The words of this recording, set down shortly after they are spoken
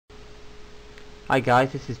Hi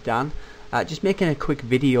guys, this is Dan. Just making a quick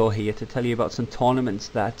video here to tell you about some tournaments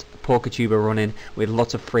that PokerTube are running with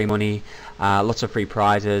lots of free money, lots of free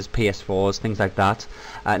prizes, PS4s, things like that.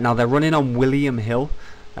 Now they're running on WilliamHill.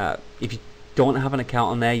 If you don't have an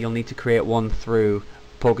account on there, you'll need to create one through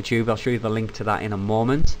PokerTube. I'll show you the link to that in a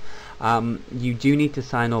moment. You do need to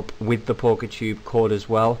sign up with the PokerTube code as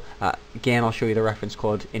well. Again, I'll show you the reference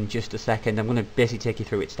code in just a second. I'm going to basically take you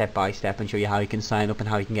through it step by step and show you how you can sign up and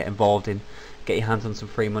how you can get involved and get your hands on some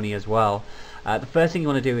free money as well. The first thing you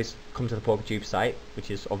want to do is come to the PokerTube site,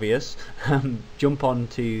 which is obvious. Jump on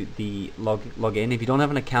to the login. If you don't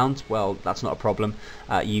have an account, well, that's not a problem.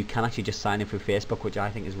 You can actually just sign in through Facebook, which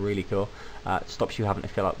I think is really cool. It stops you having to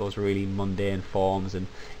fill out those really mundane forms and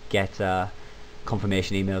get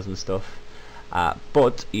confirmation emails and stuff.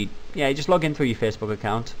 But you just log in through your Facebook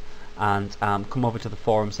account and come over to the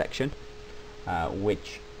forum section,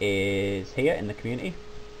 which is here in the community.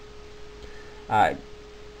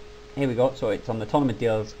 Here we go, so it's on the tournament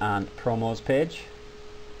deals and promos page,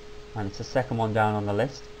 and it's the second one down on the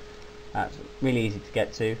list. It's really easy to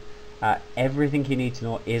get to. Everything you need to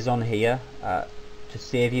know is on here. To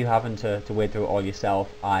save you having to wade through it all yourself,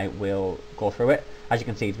 I will go through it. As you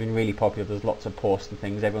can see, it's been really popular. There's lots of posts and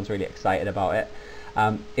things. Everyone's really excited about it.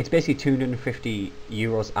 It's basically 250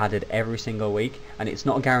 euros added every single week, and it's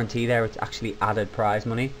not a guarantee there. It's actually added prize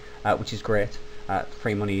money, which is great.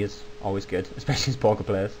 Free money is always good, especially as poker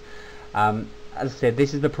players. As I said,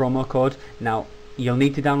 this is the promo code. Now, you'll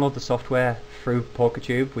need to download the software through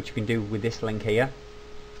PokerTube, which you can do with this link here.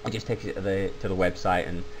 It just takes you to the website,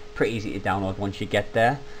 and pretty easy to download once you get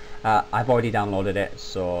there. I've already downloaded it,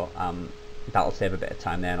 so that'll save a bit of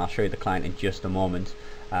time there, and I'll show you the client in just a moment.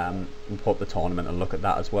 We'll put up the tournament and look at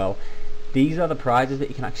that as well. These are the prizes that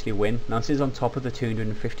you can actually win. Now, this is on top of the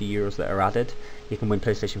 250 euros that are added. You can win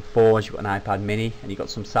PlayStation 4s, you've got an iPad mini, and you've got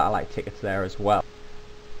some satellite tickets there as well.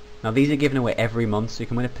 Now, these are given away every month, so you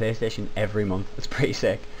can win a PlayStation every month. It's pretty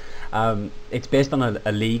sick. It's based on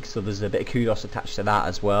a league, so there's a bit of kudos attached to that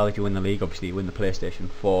as well. If you win the league, obviously you win the PlayStation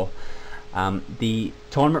 4. The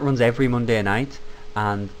tournament runs every Monday night,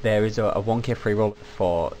 and there is a 1k free roll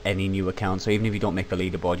for any new account. So even if you don't make the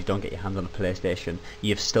leaderboard, you don't get your hands on a PlayStation,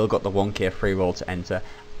 you've still got the 1k free roll to enter,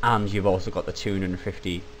 and you've also got the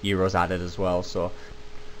 250 euros added as well. So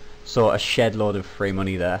a shed load of free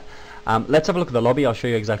money there. Let's have a look at the lobby. I'll show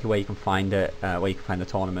you exactly where you can find it, where you can find the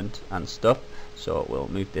tournament and stuff. So we'll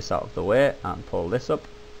move this out of the way and pull this up.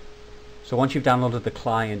 So once you've downloaded the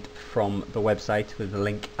client from the website, with the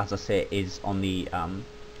link, as I say, is on the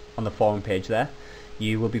forum page there,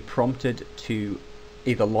 you will be prompted to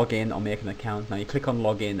either log in or make an account. Now, you click on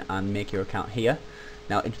login and make your account here.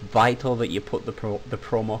 Now, it's vital that you put the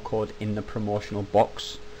promo code in the promotional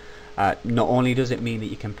box. Not only does it mean that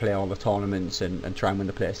you can play all the tournaments and try and win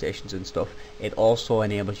the PlayStations and stuff, it also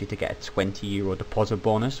enables you to get a 20 euro deposit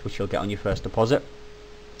bonus, which you'll get on your first deposit.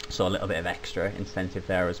 So a little bit of extra incentive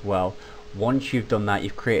there as well. Once you've done that,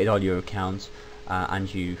 you've created all your accounts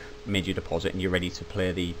and you've made your deposit and you're ready to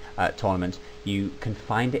play the tournament, you can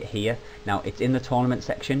find it here. Now, it's in the tournament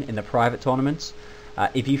section, in the private tournaments.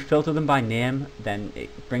 If you filter them by name, then it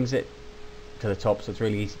brings it to the top, so it's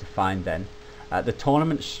really easy to find then. The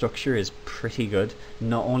tournament structure is pretty good.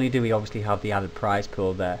 Not only do we obviously have the added prize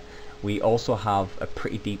pool there, we also have a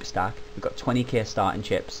pretty deep stack. We've got 20k starting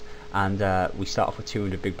chips, and we start off with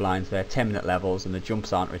 200 big blinds there, 10-minute levels, and the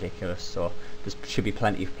jumps aren't ridiculous, so there should be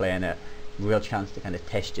plenty of play in it. Real chance to kind of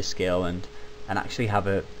test your skill and actually have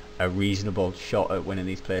a reasonable shot at winning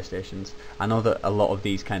these PlayStations. I know that a lot of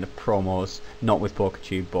these kind of promos, not with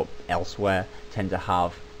PokerTube but elsewhere, tend to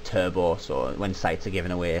have turbo, so when sites are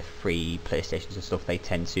giving away free PlayStations and stuff, they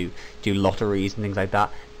tend to do lotteries and things like that.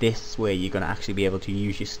 This way you're going to actually be able to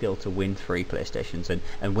use your skill to win free PlayStations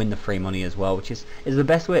and win the free money as well, which is the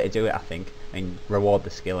best way to do it, I think. I mean, reward the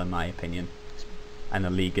skill, in my opinion, and the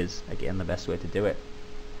league is, again, the best way to do it.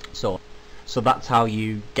 So that's how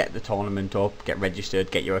you get the tournament up, get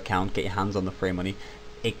registered, get your account, get your hands on the free money.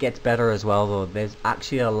 It gets better as well though. There's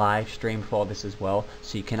actually a live stream for this as well,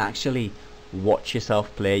 so you can actually watch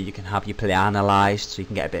yourself play. You can have your play analysed, so you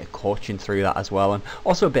can get a bit of coaching through that as well, and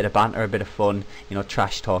also a bit of banter, a bit of fun, you know,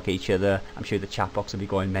 trash talk each other. I'm sure the chat box will be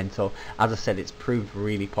going mental. As I said, it's proved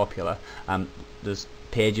really popular. There's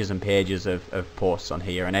pages and pages of posts on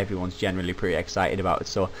here, and everyone's generally pretty excited about it,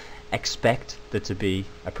 so expect there to be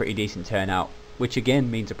a pretty decent turnout, which again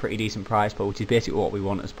means a pretty decent prize pool, which is basically what we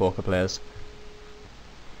want as poker players.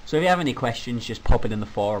 So if you have any questions, just pop it in the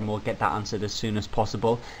forum. We'll get that answered as soon as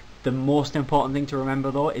possible. The most important thing to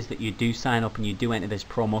remember though is that you do sign up and you do enter this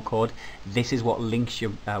promo code. This is what links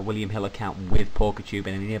your WilliamHill account with PokerTube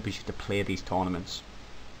and enables you to play these tournaments.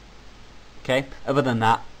 Okay, other than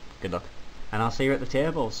that, good luck. And I'll see you at the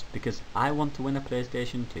tables, because I want to win a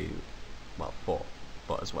PlayStation 2. Well, 4,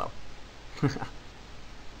 but as well.